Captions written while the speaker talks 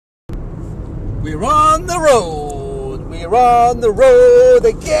We're on the road. We're on the road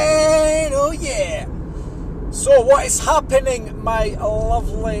again. Oh yeah. So what is happening, my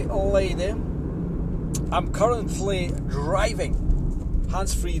lovely lady? I'm currently driving.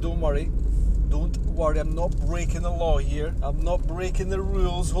 Hands-free, don't worry. Don't worry, I'm not breaking the law here. I'm not breaking the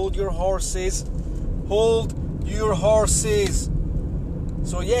rules. Hold your horses. Hold your horses.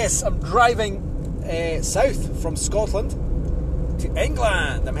 So yes, I'm driving south from Scotland to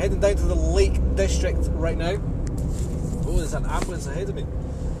England. I'm heading down to the Lake District right now. Oh, there's an ambulance ahead of me.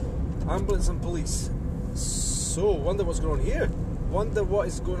 Ambulance and police. So, wonder what's going on here. Wonder what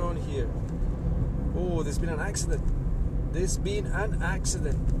is going on here. Oh, there's been an accident. There's been an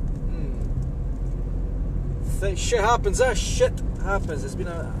accident. Shit happens, shit happens. There's been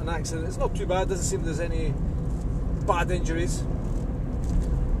an accident. It's not too bad. Doesn't seem there's any bad injuries.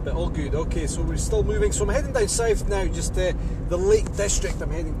 But all good. Okay, so we're still moving. So I'm heading down south now, just the Lake District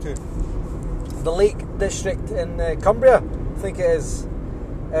I'm heading to. The Lake District in Cumbria, I think it is.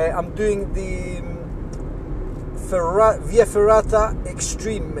 I'm doing the Via Ferrata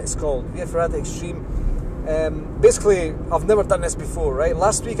Extreme, it's called. Via Ferrata Extreme. Basically, I've never done this before, right?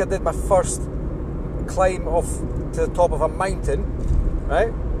 Last week I did my first climb off to the top of a mountain,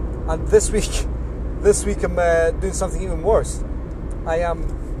 right? And this week I'm doing something even worse. I am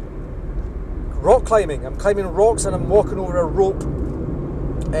rock climbing. I'm climbing rocks and I'm walking over a rope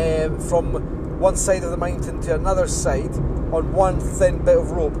from one side of the mountain to another side on one thin bit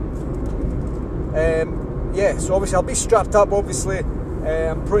of rope. Yeah, so obviously I'll be strapped up, obviously.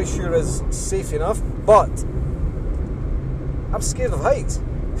 I'm pretty sure it's safe enough, but I'm scared of heights.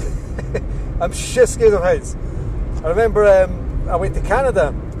 I'm shit scared of heights. I remember I went to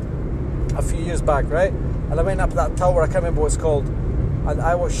Canada a few years back, right? And I went up that tower, I can't remember what it's called, and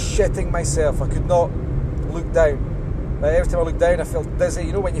I was shitting myself. I could not look down. Right? Every time I looked down, I felt dizzy.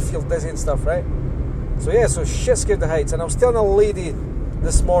 You know when you feel dizzy and stuff, right? So yeah, so shit scared of heights. And I was telling a lady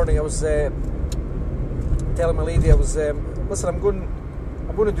this morning, I was telling my lady, I was, listen, I'm going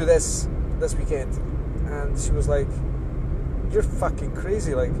to do this weekend. And she was like, you're fucking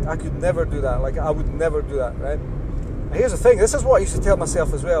crazy. Like, I could never do that. Like, I would never do that, right? And here's the thing. This is what I used to tell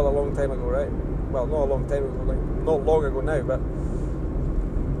myself as well a long time ago, right? Well, not a long time ago, like, not long ago now, but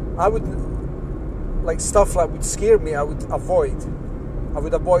I would, like, stuff that would scare me, I would avoid. I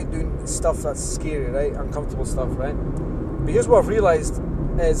would avoid doing stuff that's scary, right? Uncomfortable stuff, right? But here's what I've realised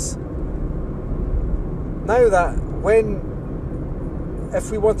is, now that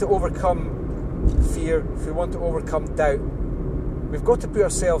if we want to overcome fear, if we want to overcome doubt, we've got to put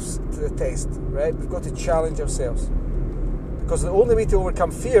ourselves to the test, right? We've got to challenge ourselves. Because the only way to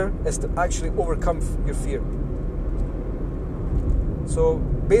overcome fear is to actually overcome your fear. So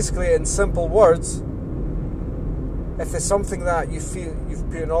basically, in simple words, if there's something that you feel you've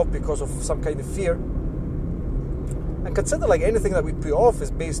put off because of some kind of fear, and consider like anything that we put off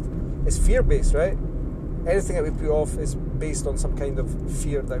is fear-based, right? Anything that we put off is based on some kind of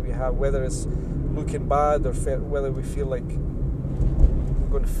fear that we have, whether it's looking bad or whether we feel like we're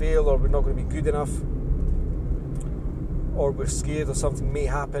going to fail or we're not going to be good enough, or we're scared or something may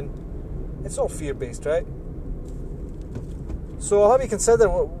happen. It's all fear-based, right? So I'll have you consider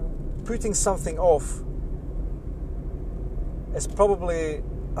putting something off is probably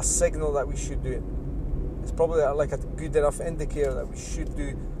a signal that we should do it. It's probably like a good enough indicator that we should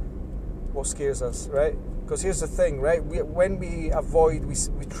do what scares us, right? Because here's the thing, right? When we avoid, we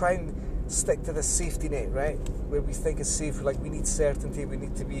try and stick to the safety net, right? Where we think it's safe, like we need certainty, we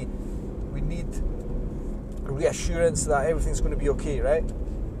need reassurance that everything's going to be okay, right?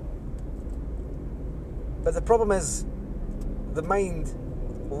 But the problem is, the mind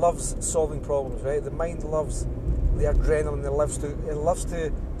loves solving problems, right? The mind loves the adrenaline, it loves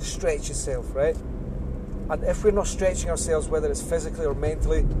to stretch itself, right? And if we're not stretching ourselves, whether it's physically or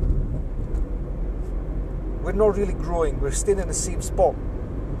mentally, we're not really growing, we're staying in the same spot,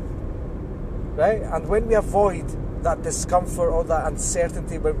 right? And when we avoid that discomfort or that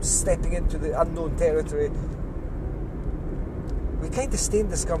uncertainty, we're stepping into the unknown territory, we kind of stay in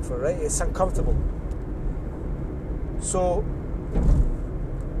discomfort, right? It's uncomfortable. So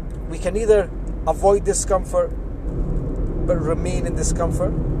we can either avoid discomfort but remain in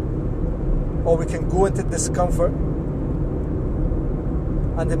discomfort, or we can go into discomfort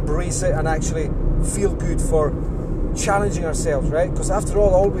and embrace it and actually feel good for challenging ourselves, right? Because after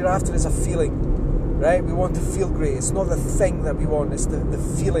all we're after is a feeling, right? We want to feel great. It's not the thing that we want, it's the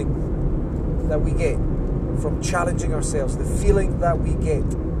feeling that we get from challenging ourselves, the feeling that we get.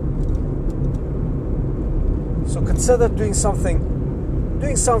 So consider doing something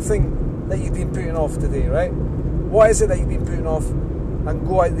that you've been putting off today, right? What is it that you've been putting off? And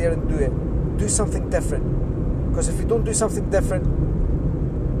go out there and do it. do something different. Because if we don't do something different,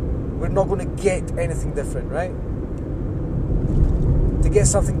 we're not going to get anything different, right? To get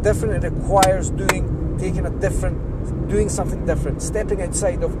something different, it requires doing something different, stepping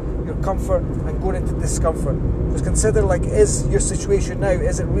outside of your comfort and going into discomfort. Because consider, like, is your situation now,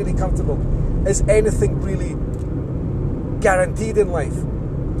 is it really comfortable? Is anything really guaranteed in life?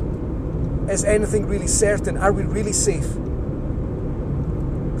 Is anything really certain? Are we really safe?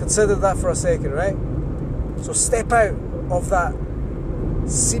 Consider that for a second, right? So step out of that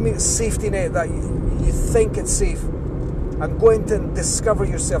seeming safety net that you think it's safe, and go into and discover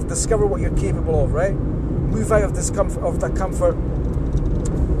yourself, discover what you're capable of, right? Move out of discomfort, of that comfort,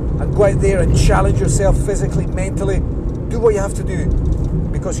 and go out there and challenge yourself physically, mentally. Do what you have to do,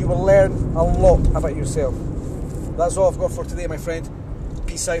 because you will learn a lot about yourself. That's all I've got for today, my friend.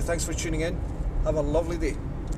 Peace out. Thanks for tuning in. Have a lovely day.